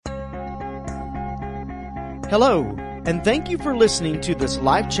Hello, and thank you for listening to this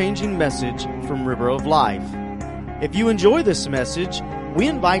life-changing message from River of Life. If you enjoy this message, we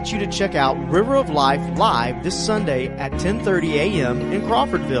invite you to check out River of Life live this Sunday at 10:30 a.m. in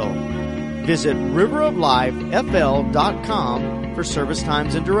Crawfordville. Visit riveroflifefl.com for service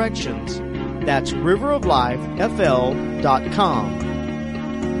times and directions. That's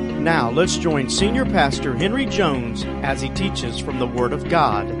riveroflifefl.com. Now let's join Senior Pastor Henry Jones as he teaches from the Word of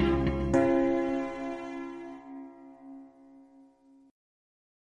God.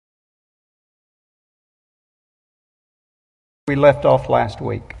 We left off last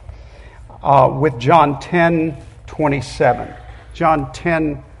week with John 10:27. John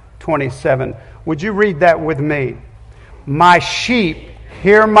 10:27. Would you read that with me? My sheep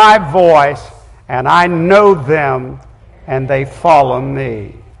hear my voice, and I know them, and they follow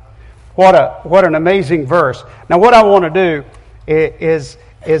me. What an amazing verse. Now what I want to do is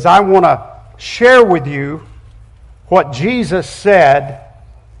I want to share with you what Jesus said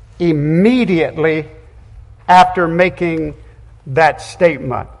immediately after making that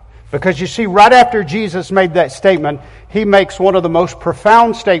statement. Because you see, right after Jesus made that statement, he makes one of the most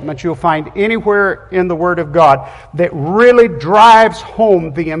profound statements you'll find anywhere in the Word of God that really drives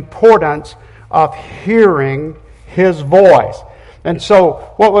home the importance of hearing His voice. And so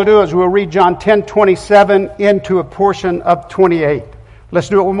what we'll do is we'll read John 10:27 into a portion of 28. Let's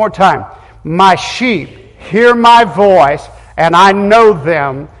do it one more time. My sheep hear my voice, and I know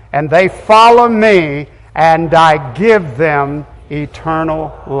them, and they follow me, and I give them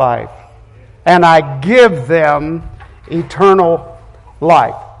eternal life. And I give them eternal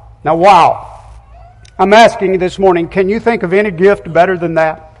life. Now, wow. I'm asking you this morning, can you think of any gift better than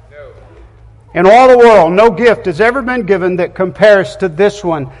that? No. In all the world, no gift has ever been given that compares to this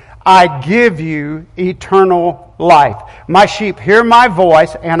one. I give you eternal life. My sheep hear my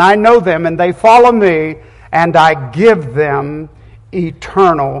voice, and I know them, and they follow me, and I give them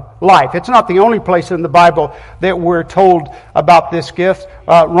eternal life. It's not the only place in the Bible that we're told about this gift.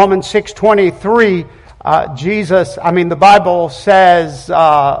 Romans 6:23, the Bible says,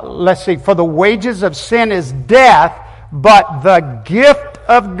 for the wages of sin is death, but the gift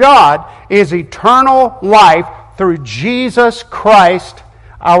of God is eternal life through Jesus Christ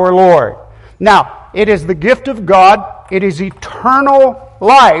our Lord. Now, it is the gift of God, it is eternal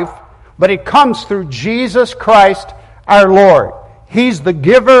life, but it comes through Jesus Christ our Lord. He's the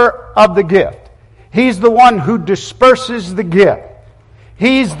giver of the gift. He's the one who disperses the gift.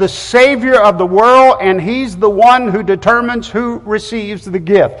 He's the Savior of the world, and He's the one who determines who receives the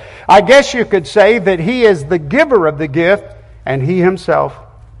gift. I guess you could say that He is the giver of the gift, and He Himself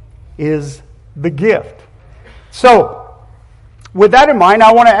is the gift. So, with that in mind,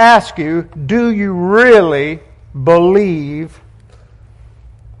 I want to ask you, do you really believe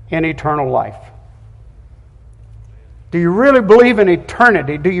in eternal life? Do you really believe in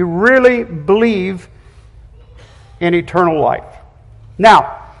eternity? Do you really believe in eternal life?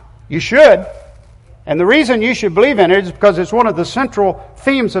 Now, you should. And the reason you should believe in it is because it's one of the central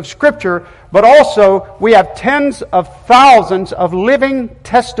themes of Scripture, but also we have tens of thousands of living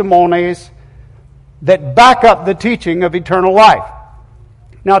testimonies that back up the teaching of eternal life.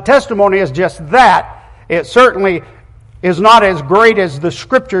 Now, testimony is just that. It certainly is not as great as the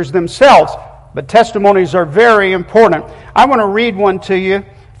Scriptures themselves, but testimonies are very important. I want to read one to you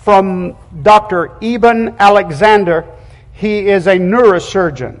from Dr. Eben Alexander. He is a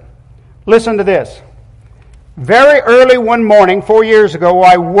neurosurgeon. Listen to this. Very early one morning, 4 years ago,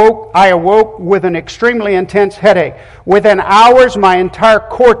 I awoke with an extremely intense headache. Within hours, my entire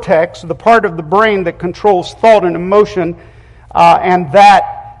cortex, the part of the brain that controls thought and emotion, and that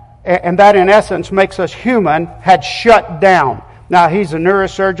in essence makes us human, had shut down. Now, he's a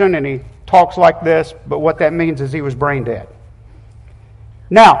neurosurgeon, and he talks like this, but what that means is he was brain dead.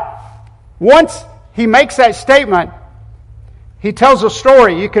 Now, once he makes that statement, he tells a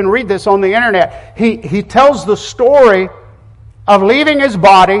story. You can read this on the internet. He tells the story of leaving his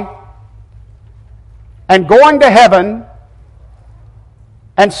body and going to heaven,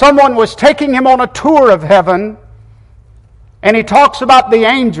 and someone was taking him on a tour of heaven, and he talks about the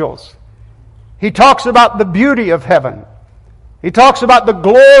angels. He talks about the beauty of heaven. He talks about the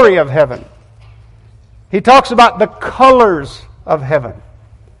glory of heaven. He talks about the colors of heaven.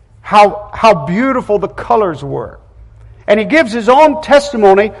 How beautiful the colors were. And he gives his own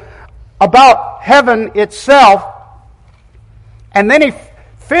testimony about heaven itself. And then he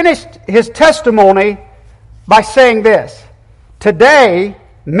finished his testimony by saying this. Today,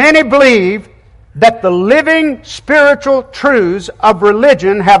 many believe that the living spiritual truths of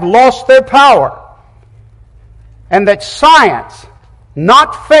religion have lost their power, and that science,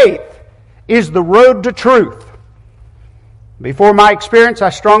 not faith, is the road to truth. Before my experience,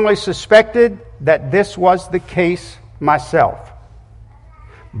 I strongly suspected that this was the case myself.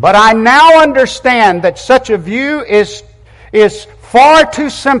 But I now understand that such a view is far too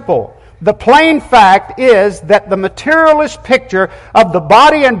simple. The plain fact is that the materialist picture of the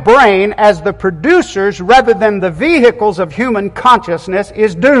body and brain as the producers rather than the vehicles of human consciousness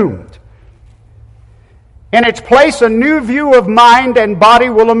is doomed. In its place, a new view of mind and body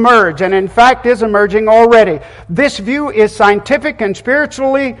will emerge, and in fact is emerging already. This view is scientific and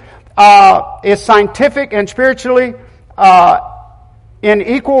spiritually in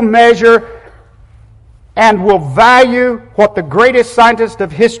equal measure, and will value what the greatest scientists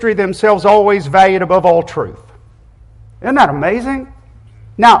of history themselves always valued above all truth. Isn't that amazing?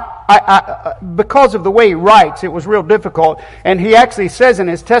 Now, because of the way he writes, it was real difficult, and he actually says in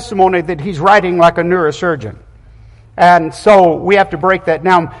his testimony that he's writing like a neurosurgeon. And so we have to break that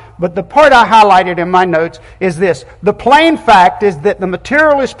down. But the part I highlighted in my notes is this. The plain fact is that the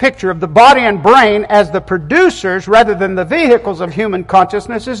materialist picture of the body and brain as the producers rather than the vehicles of human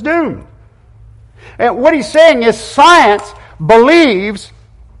consciousness is doomed. And what he's saying is science believes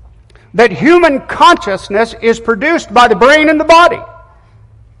that human consciousness is produced by the brain and the body.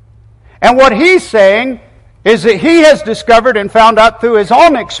 And what he's saying is that he has discovered and found out through his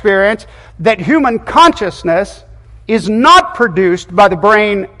own experience that human consciousness is not produced by the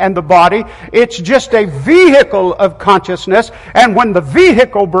brain and the body. It's just a vehicle of consciousness. And when the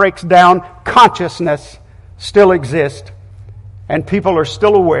vehicle breaks down, consciousness still exists. And people are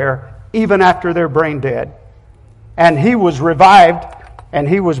still aware, even after they're brain dead. And he was revived, and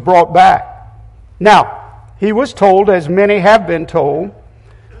he was brought back. Now, he was told, as many have been told,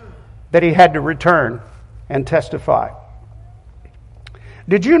 that he had to return and testify.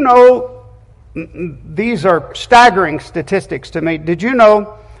 Did you know, these are staggering statistics to me, did you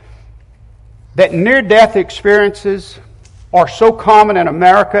know that near-death experiences are so common in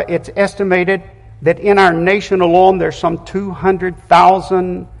America, it's estimated that in our nation alone there's some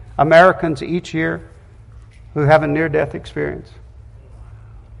 200,000 Americans each year who have a near-death experience,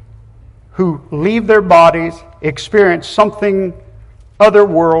 who leave their bodies, experience something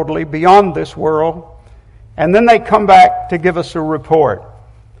otherworldly, beyond this world, and then they come back to give us a report.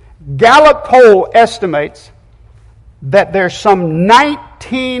 Gallup poll estimates that there's some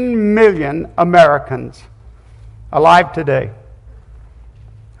 19 million Americans alive today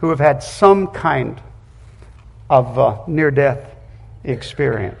who have had some kind of near-death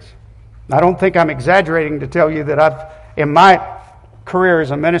experience. I don't think I'm exaggerating to tell you that in my career as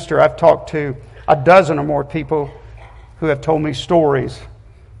a minister, I've talked to a dozen or more people who have told me stories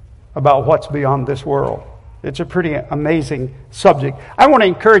about what's beyond this world. It's a pretty amazing subject. I want to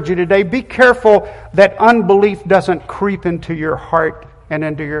encourage you today, be careful that unbelief doesn't creep into your heart and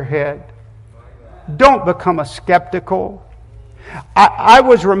into your head. Don't become a skeptical. I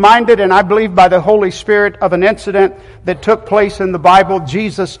was reminded, and I believe by the Holy Spirit, of an incident that took place in the Bible.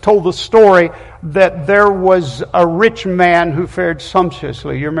 Jesus told the story that there was a rich man who fared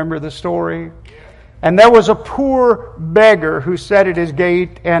sumptuously. You remember the story? And there was a poor beggar who sat at his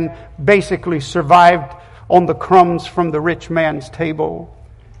gate and basically survived on the crumbs from the rich man's table.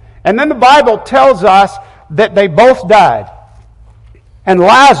 And then the Bible tells us that they both died. And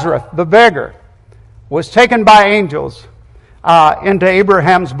Lazarus, the beggar, was taken by angels into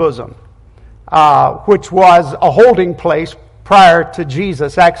Abraham's bosom, which was a holding place prior to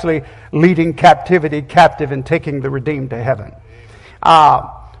Jesus actually leading captivity captive and taking the redeemed to heaven.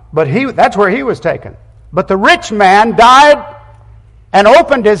 But that's where he was taken. But the rich man died and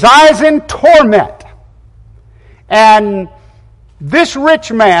opened his eyes in torment. And this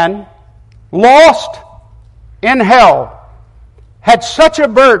rich man, lost in hell, had such a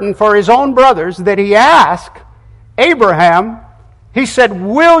burden for his own brothers that he asked Abraham, he said,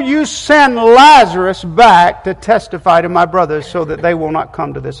 "Will you send Lazarus back to testify to my brothers so that they will not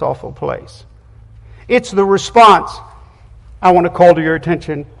come to this awful place?" It's the response I want to call to your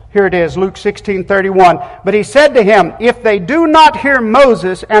attention. Here it is, Luke 16:31. But he said to him, "If they do not hear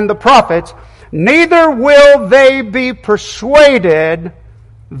Moses and the prophets, neither will they be persuaded,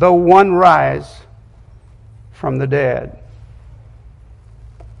 though one rise from the dead."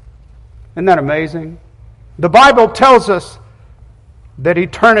 Isn't that amazing? The Bible tells us that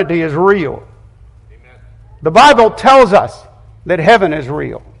eternity is real. Amen. The Bible tells us that heaven is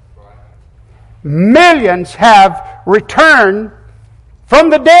real. Millions have returned from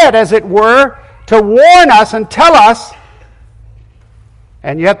the dead, as it were, to warn us and tell us,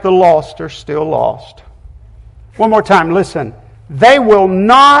 and yet the lost are still lost. One more time, listen. They will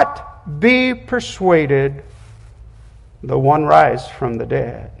not be persuaded, though one rise from the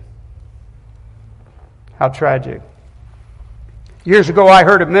dead. How tragic. Years ago, I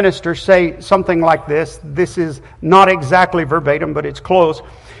heard a minister say something like this. This is not exactly verbatim, but it's close.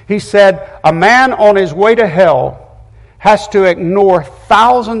 He said, a man on his way to hell has to ignore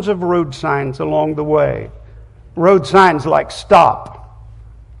thousands of road signs along the way. Road signs like stop,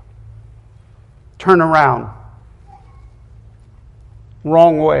 turn around,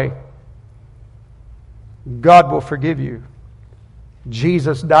 wrong way. God will forgive you.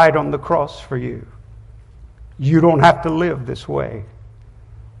 Jesus died on the cross for you. You don't have to live this way.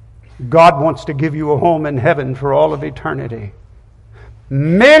 God wants to give you a home in heaven for all of eternity.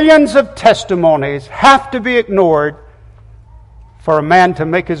 Millions of testimonies have to be ignored for a man to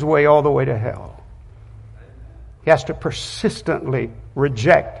make his way all the way to hell. He has to persistently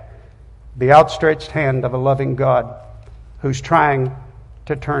reject the outstretched hand of a loving God who's trying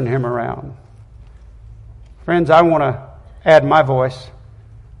to turn him around. Friends, I want to add my voice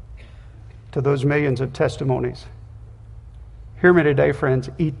to those millions of testimonies. Hear me today, friends.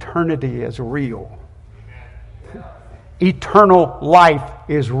 Eternity is real. Eternal life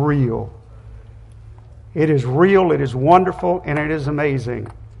is real. It is real, it is wonderful, and it is amazing.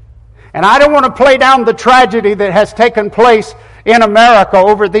 And I don't want to play down the tragedy that has taken place in America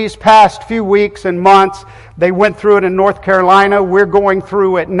over these past few weeks and months. They went through it in North Carolina. We're going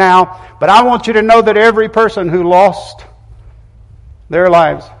through it now. But I want you to know that every person who lost their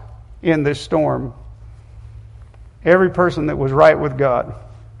lives in this storm, every person that was right with God,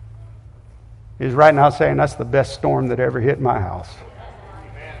 is right now saying, that's the best storm that ever hit my house.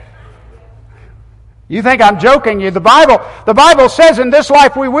 You think I'm joking you. The Bible says in this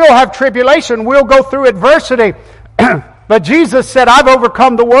life we will have tribulation. We'll go through adversity. But Jesus said, I've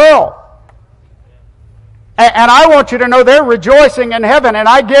overcome the world. And I want you to know they're rejoicing in heaven. And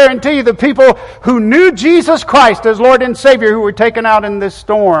I guarantee you the people who knew Jesus Christ as Lord and Savior, who were taken out in this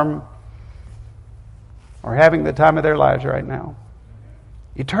storm, are having the time of their lives right now.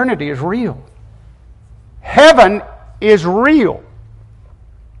 Eternity is real. Heaven is real.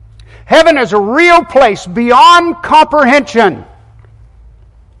 Heaven is a real place beyond comprehension,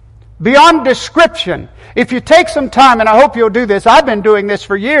 beyond description. If you take some time, and I hope you'll do this, I've been doing this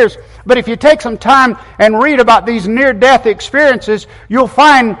for years, but if you take some time and read about these near-death experiences, you'll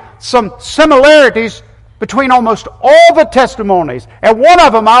find some similarities between almost all the testimonies. And one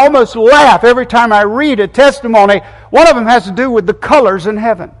of them, I almost laugh every time I read a testimony. One of them has to do with the colors in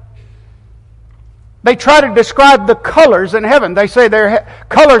heaven. They try to describe the colors in heaven. They say they're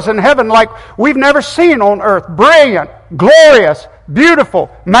colors in heaven like we've never seen on earth. Brilliant, glorious, beautiful,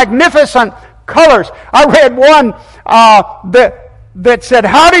 magnificent colors. I read one that said,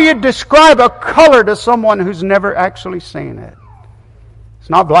 how do you describe a color to someone who's never actually seen it? It's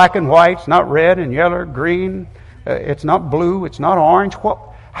not black and white. It's not red and yellow, green. It's not blue. It's not orange.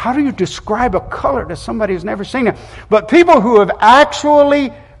 How do you describe a color to somebody who's never seen it? But people who have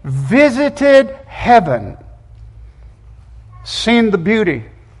actually visited heaven, seen the beauty,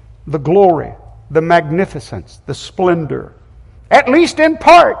 the glory, the magnificence, the splendor, at least in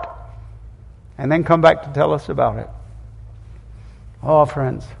part, and then come back to tell us about it. Oh,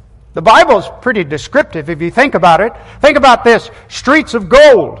 friends, the Bible's pretty descriptive if you think about it. Think about this: streets of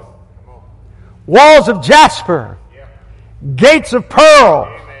gold, walls of jasper, gates of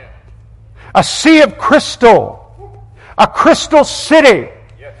pearl, a sea of crystal, a crystal city,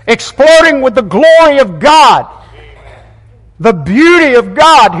 exploding with the glory of God, the beauty of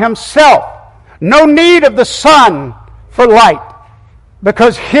God Himself. No need of the sun for light,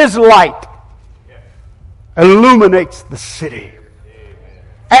 because His light illuminates the city.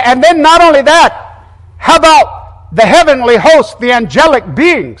 And then not only that, how about the heavenly host, the angelic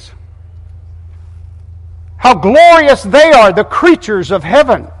beings? How glorious they are, the creatures of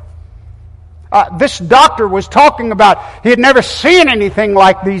heaven. This doctor was talking about he had never seen anything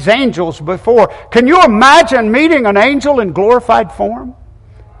like these angels before. Can you imagine meeting an angel in glorified form?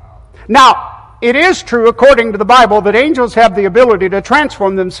 Now, it is true, according to the Bible, that angels have the ability to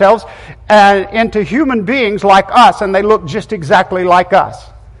transform themselves into human beings like us, and they look just exactly like us.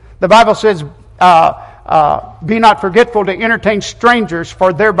 The Bible says, be not forgetful to entertain strangers,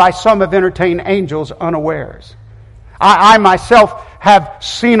 for thereby some have entertained angels unawares. I myself have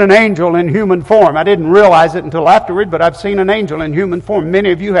seen an angel in human form. I didn't realize it until afterward, but I've seen an angel in human form.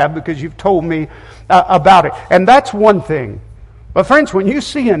 Many of you have, because you've told me about it. And that's one thing. But friends, when you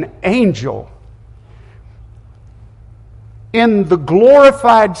see an angel in the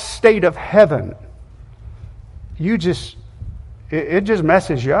glorified state of heaven, it just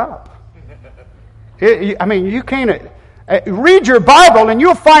messes you up. You can't read your Bible and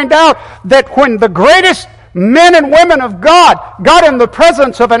you'll find out that when the greatest men and women of God got in the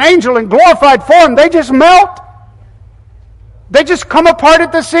presence of an angel in glorified form, they just melt. They just come apart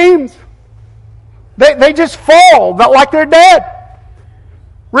at the seams. They just fall like they're dead.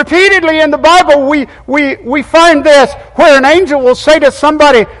 Repeatedly in the Bible, we find this, where an angel will say to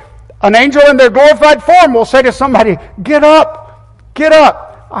somebody, an angel in their glorified form will say to somebody, get up, get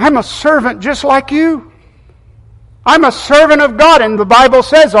up. I'm a servant just like you. I'm a servant of God. And the Bible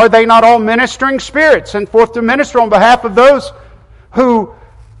says, are they not all ministering spirits sent forth to minister on behalf of those who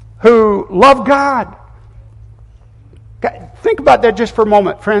love God? Think about that just for a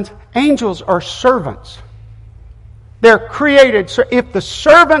moment, friends. Angels are servants. They're created. So if the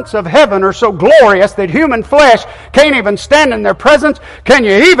servants of heaven are so glorious that human flesh can't even stand in their presence, can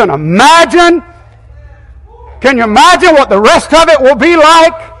you even imagine? Can you imagine what the rest of it will be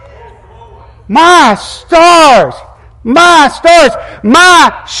like? My stars! My stars!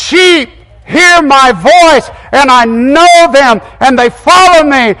 My sheep hear my voice, and I know them, and they follow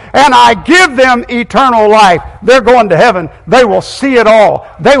me, and I give them eternal life. They're going to heaven. They will see it all.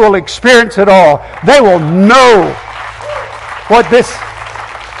 They will experience it all. They will know what this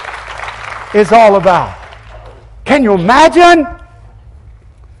is all about. Can you imagine?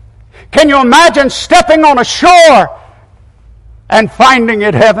 Can you imagine stepping on a shore and finding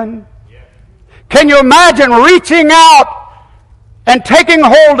it heaven? Can you imagine reaching out and taking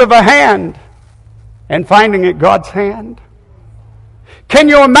hold of a hand and finding it God's hand? Can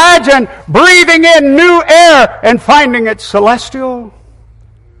you imagine breathing in new air and finding it celestial?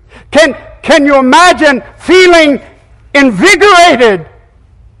 Can you imagine feeling invigorated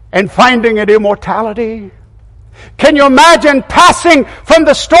and finding it immortality? Can you imagine passing from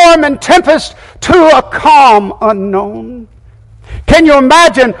the storm and tempest to a calm unknown? Can you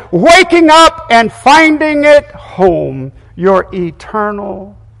imagine waking up and finding it home, your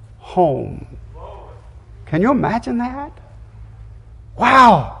eternal home? Can you imagine that?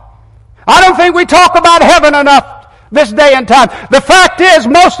 Wow. I don't think we talk about heaven enough this day and time. The fact is,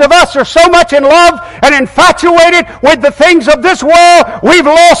 most of us are so much in love and infatuated with the things of this world, we've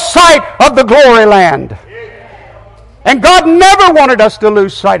lost sight of the glory land. And God never wanted us to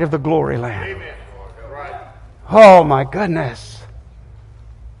lose sight of the glory land. Oh my goodness.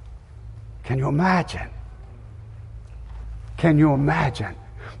 Can you imagine? Can you imagine?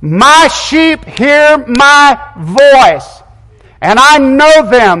 My sheep hear my voice, and I know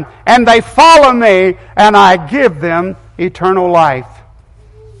them, and they follow me, and I give them eternal life.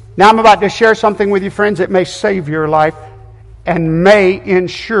 Now I'm about to share something with you, friends, that may save your life and may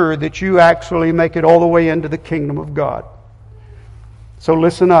ensure that you actually make it all the way into the kingdom of God. So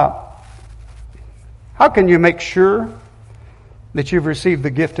listen up. How can you make sure that you've received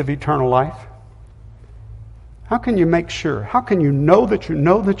the gift of eternal life? How can you make sure? How can you know that you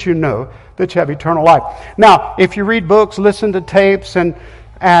know that you know that you have eternal life? Now, if you read books, listen to tapes,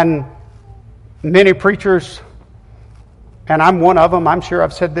 and many preachers, and I'm one of them, I'm sure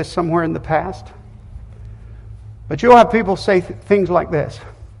I've said this somewhere in the past, but you'll have people say things like this.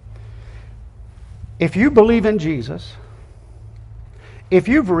 If you believe in Jesus, if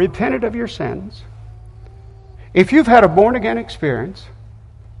you've repented of your sins, if you've had a born-again experience,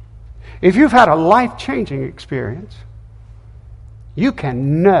 if you've had a life-changing experience, you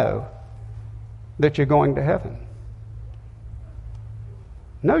can know that you're going to heaven.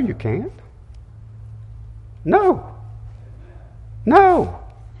 No, you can't. No. No.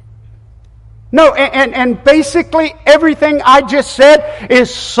 No, and basically everything I just said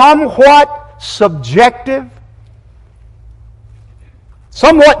is somewhat subjective,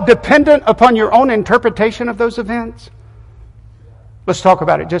 somewhat dependent upon your own interpretation of those events. Let's talk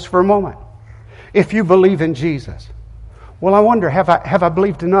about it just for a moment. If you believe in Jesus, well, I wonder, have I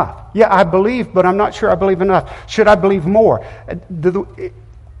believed enough? Yeah, I believe, but I'm not sure I believe enough. Should I believe more?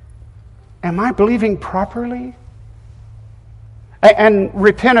 Am I believing properly? And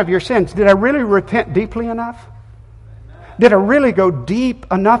repent of your sins. Did I really repent deeply enough? Did I really go deep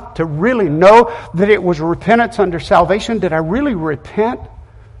enough to really know that it was repentance under salvation? Did I really repent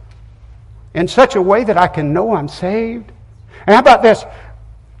in such a way that I can know I'm saved? And how about this?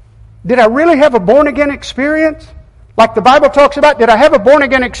 Did I really have a born-again experience? Like the Bible talks about, did I have a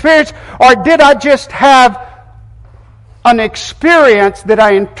born-again experience? Or did I just have an experience that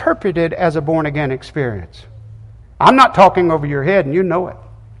I interpreted as a born-again experience? I'm not talking over your head, and you know it.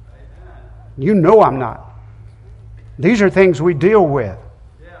 You know I'm not. These are things we deal with.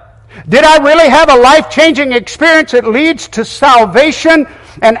 Did I really have a life-changing experience that leads to salvation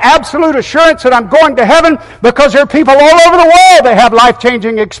and absolute assurance that I'm going to heaven? Because there are people all over the world that have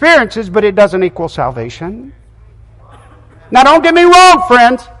life-changing experiences, but it doesn't equal salvation. Now don't get me wrong,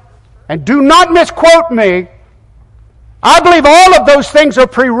 friends. And do not misquote me. I believe all of those things are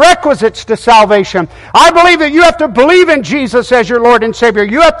prerequisites to salvation. I believe that you have to believe in Jesus as your Lord and Savior.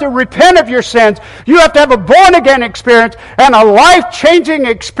 You have to repent of your sins. You have to have a born-again experience and a life-changing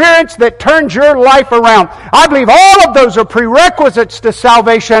experience that turns your life around. I believe all of those are prerequisites to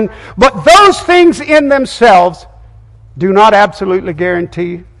salvation, but those things in themselves do not absolutely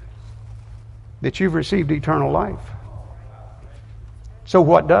guarantee that you've received eternal life. So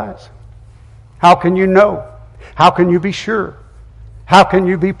what does? How can you know? How can you be sure? How can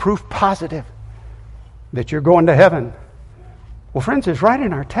you be proof positive that you're going to heaven? Well, friends, it's right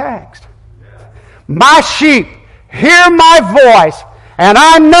in our text. My sheep hear my voice, and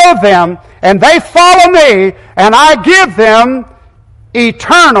I know them, and they follow me, and I give them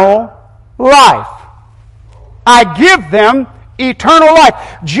eternal life. I give them eternal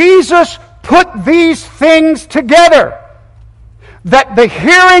life. Jesus put these things together. That the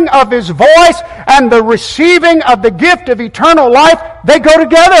hearing of His voice and the receiving of the gift of eternal life, they go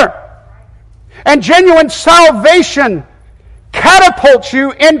together. And genuine salvation catapults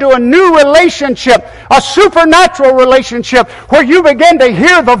you into a new relationship, a supernatural relationship, where you begin to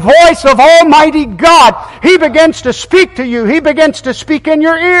hear the voice of Almighty God. He begins to speak to you. He begins to speak in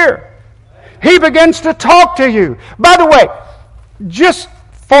your ear. He begins to talk to you. By the way, just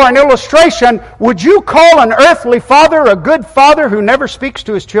for an illustration, would you call an earthly father a good father who never speaks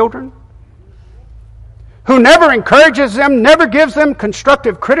to his children? Who never encourages them, never gives them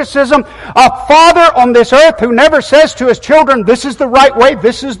constructive criticism? A father on this earth who never says to his children, this is the right way,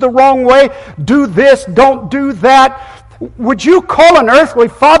 this is the wrong way, do this, don't do that. Would you call an earthly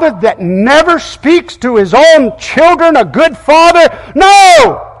father that never speaks to his own children a good father?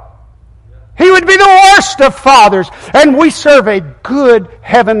 No! He would be the worst of fathers. And we serve a good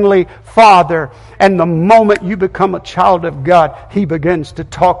heavenly Father. And the moment you become a child of God, He begins to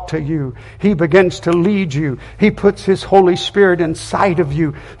talk to you. He begins to lead you. He puts His Holy Spirit inside of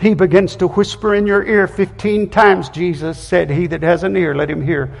you. He begins to whisper in your ear 15 times. Jesus said, he that has an ear, let him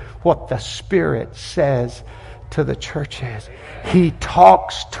hear what the Spirit says to the churches. He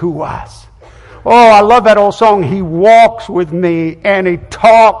talks to us. Oh, I love that old song. He walks with me and He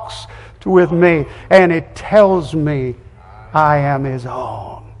talks with me, and it tells me I am His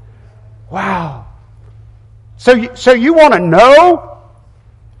own. Wow. So you want to know?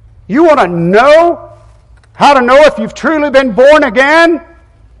 You want to know how to know if you've truly been born again?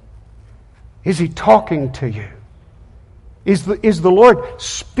 Is He talking to you? Is the Lord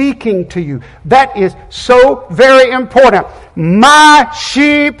speaking to you? That is so very important. My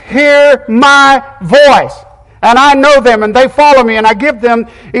sheep hear my voice. And I know them, and they follow me, and I give them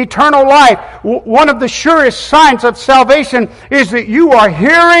eternal life. One of the surest signs of salvation is that you are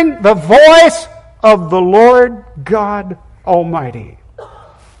hearing the voice of the Lord God Almighty.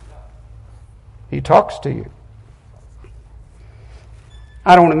 He talks to you.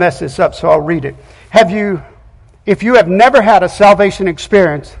 I don't want to mess this up, so I'll read it. If you have never had a salvation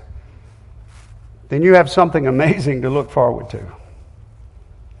experience, then you have something amazing to look forward to.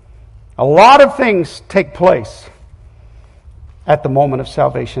 A lot of things take place at the moment of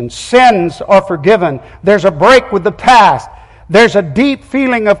salvation. Sins are forgiven. There's a break with the past. There's a deep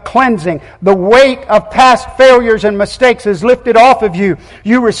feeling of cleansing. The weight of past failures and mistakes is lifted off of you.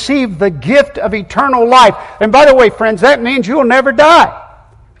 You receive the gift of eternal life. And by the way, friends, that means you'll never die.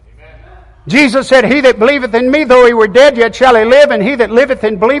 Jesus said, he that believeth in me, though he were dead, yet shall he live, and he that liveth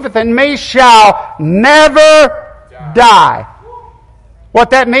and believeth in me shall never die.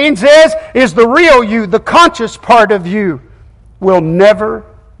 What that means is the real you, the conscious part of you, will never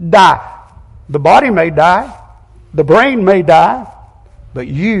die. The body may die, the brain may die, but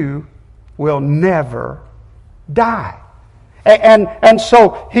you will never die. And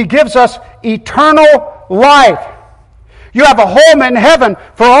so He gives us eternal life. You have a home in heaven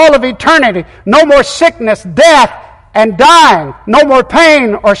for all of eternity. No more sickness, death, and dying. No more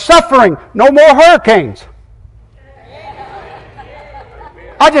pain or suffering. No more hurricanes.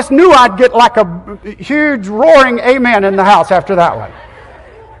 I just knew I'd get like a huge roaring amen in the house after that one.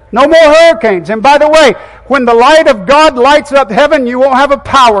 No more hurricanes. And by the way, when the light of God lights up heaven, you won't have a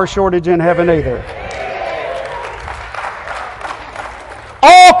power shortage in heaven either.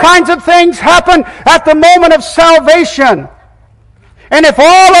 All kinds of things happen at the moment of salvation. And if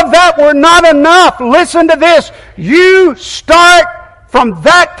all of that were not enough, listen to this. You start from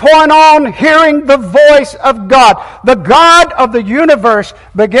that point on hearing the voice of God. The God of the universe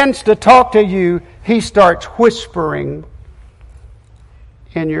begins to talk to you. He starts whispering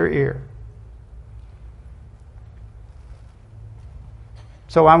in your ear.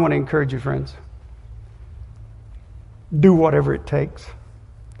 So I want to encourage you, friends. Do whatever it takes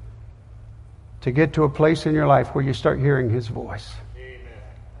to get to a place in your life where you start hearing His voice. Amen.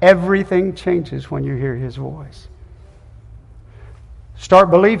 Everything changes when you hear His voice.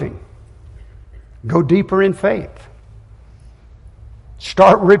 Start believing. Go deeper in faith.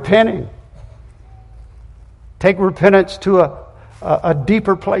 Start repenting. Take repentance to a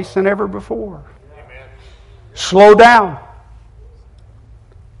deeper place than ever before. Amen. Slow down.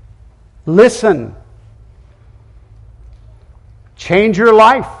 Listen. Change your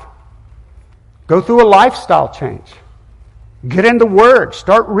life. Go through a lifestyle change. Get in the Word.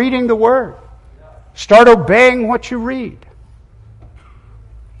 Start reading the Word. Start obeying what you read.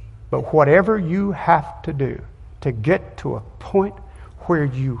 But whatever you have to do to get to a point where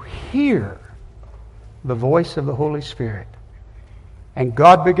you hear the voice of the Holy Spirit and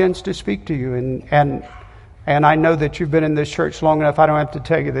God begins to speak to you, and I know that you've been in this church long enough, I don't have to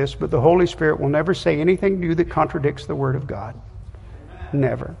tell you this, but the Holy Spirit will never say anything to you that contradicts the Word of God.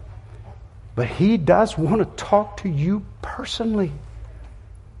 Never. But He does want to talk to you personally.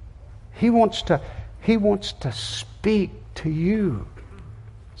 He wants to speak to you.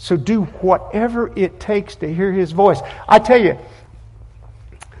 So do whatever it takes to hear His voice. I tell you,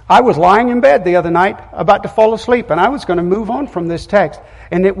 I was lying in bed the other night about to fall asleep, and I was going to move on from this text,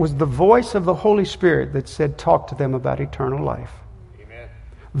 and it was the voice of the Holy Spirit that said, talk to them about eternal life. Amen.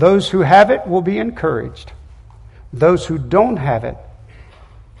 Those who have it will be encouraged. Those who don't have it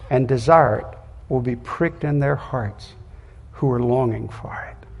and desire it will be pricked in their hearts, who are longing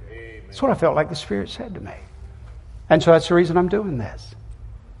for it. Amen. That's what I felt like the Spirit said to me. And so that's the reason I'm doing this.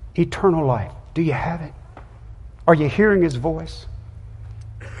 Eternal life. Do you have it? Are you hearing His voice?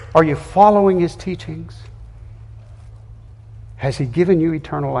 Are you following His teachings? Has He given you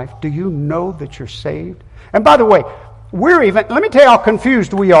eternal life? Do you know that you're saved? And by the way, let me tell you how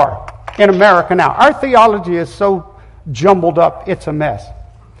confused we are in America now. Our theology is so jumbled up, it's a mess.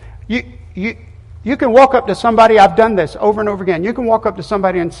 You can walk up to somebody, I've done this over and over again. You can walk up to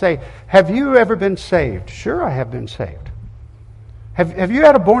somebody and say, have you ever been saved? Sure, I have been saved. Have you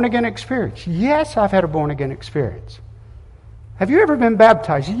had a born-again experience? Yes, I've had a born-again experience. Have you ever been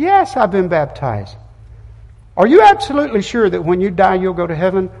baptized? Yes, I've been baptized. Are you absolutely sure that when you die you'll go to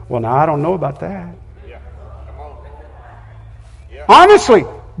heaven? Well, now I don't know about that. Yeah. Come on. Yeah. Honestly,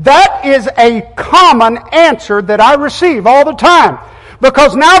 that is a common answer that I receive all the time.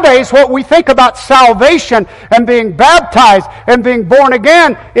 Because nowadays what we think about salvation and being baptized and being born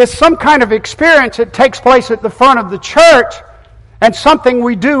again is some kind of experience that takes place at the front of the church and something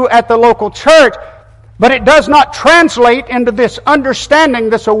we do at the local church. But it does not translate into this understanding,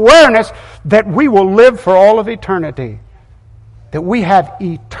 this awareness that we will live for all of eternity. That we have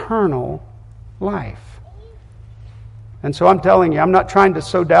eternal life. And so I'm telling you, I'm not trying to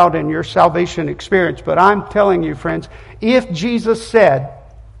sow doubt in your salvation experience, but I'm telling you, friends, if Jesus said,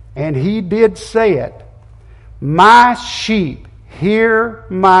 and He did say it, my sheep hear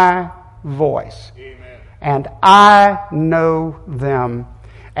my voice. Amen. And I know them,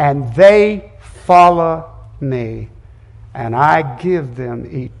 and they follow me, and I give them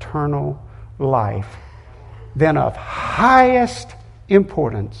eternal life. Then of highest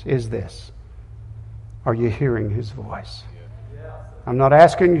importance is this. Are you hearing His voice? I'm not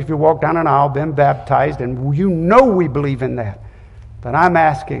asking if you walk down an aisle, been baptized, and you know we believe in that. But I'm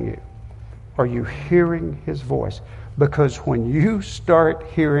asking you, are you hearing His voice? Because when you start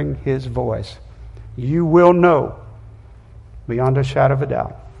hearing His voice, you will know beyond a shadow of a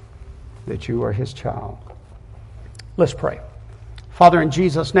doubt that you are His child. Let's pray. Father, in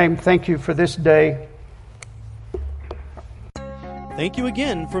Jesus' name, thank you for this day. Thank you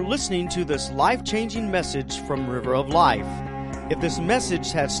again for listening to this life-changing message from River of Life. If this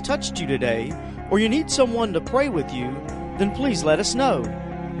message has touched you today, or you need someone to pray with you, then please let us know.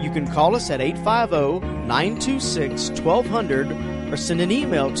 You can call us at 850-926-1200 or send an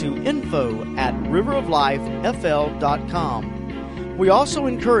email to info@riveroflifefl.com. We also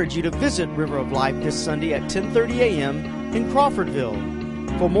encourage you to visit River of Life this Sunday at 10:30 a.m. in Crawfordville.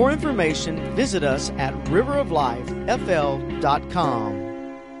 For more information, visit us at riveroflifefl.com.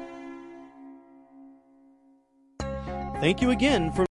 Thank you again for